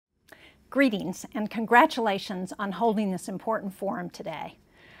Greetings and congratulations on holding this important forum today.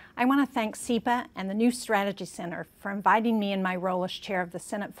 I want to thank SEPA and the New Strategy Center for inviting me in my role as chair of the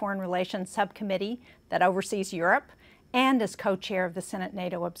Senate Foreign Relations Subcommittee that oversees Europe and as co-chair of the Senate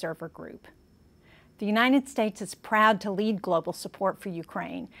NATO Observer Group. The United States is proud to lead global support for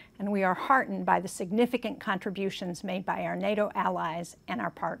Ukraine, and we are heartened by the significant contributions made by our NATO allies and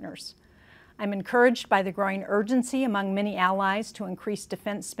our partners. I'm encouraged by the growing urgency among many allies to increase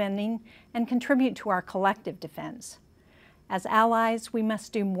defense spending and contribute to our collective defense. As allies, we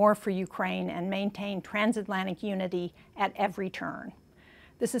must do more for Ukraine and maintain transatlantic unity at every turn.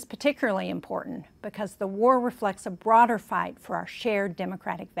 This is particularly important because the war reflects a broader fight for our shared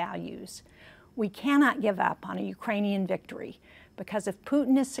democratic values. We cannot give up on a Ukrainian victory because if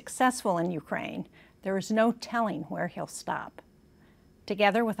Putin is successful in Ukraine, there is no telling where he'll stop.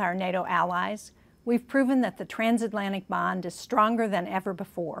 Together with our NATO allies, we've proven that the transatlantic bond is stronger than ever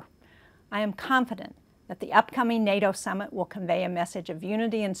before. I am confident that the upcoming NATO summit will convey a message of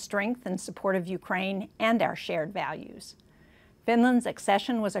unity and strength in support of Ukraine and our shared values. Finland's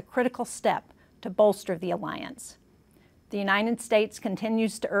accession was a critical step to bolster the alliance. The United States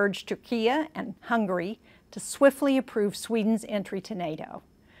continues to urge Turkey and Hungary to swiftly approve Sweden's entry to NATO.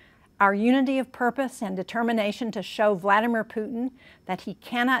 Our unity of purpose and determination to show Vladimir Putin that he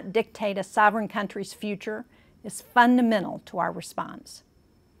cannot dictate a sovereign country's future is fundamental to our response.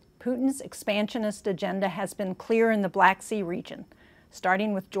 Putin's expansionist agenda has been clear in the Black Sea region,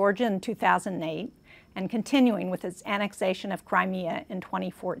 starting with Georgia in 2008 and continuing with its annexation of Crimea in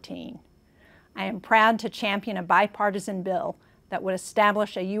 2014. I am proud to champion a bipartisan bill that would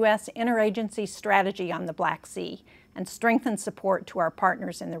establish a U.S. interagency strategy on the Black Sea and strengthen support to our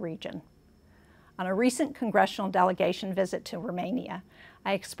partners in the region. On a recent congressional delegation visit to Romania,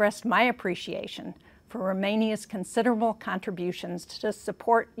 I expressed my appreciation for Romania's considerable contributions to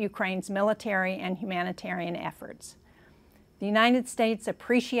support Ukraine's military and humanitarian efforts. The United States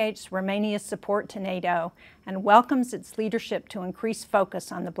appreciates Romania's support to NATO and welcomes its leadership to increase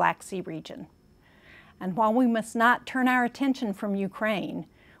focus on the Black Sea region. And while we must not turn our attention from Ukraine,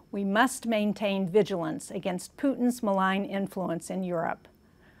 we must maintain vigilance against Putin's malign influence in Europe.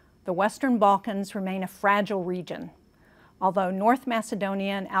 The Western Balkans remain a fragile region. Although North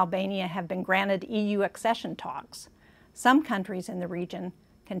Macedonia and Albania have been granted EU accession talks, some countries in the region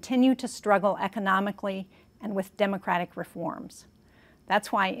continue to struggle economically and with democratic reforms.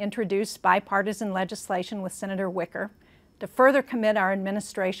 That's why I introduced bipartisan legislation with Senator Wicker to further commit our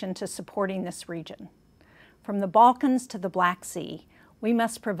administration to supporting this region. From the Balkans to the Black Sea, we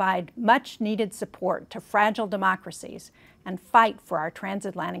must provide much-needed support to fragile democracies and fight for our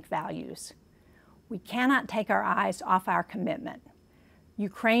transatlantic values. We cannot take our eyes off our commitment.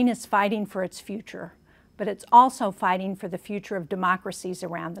 Ukraine is fighting for its future, but it's also fighting for the future of democracies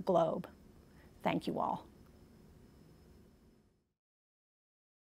around the globe. Thank you all.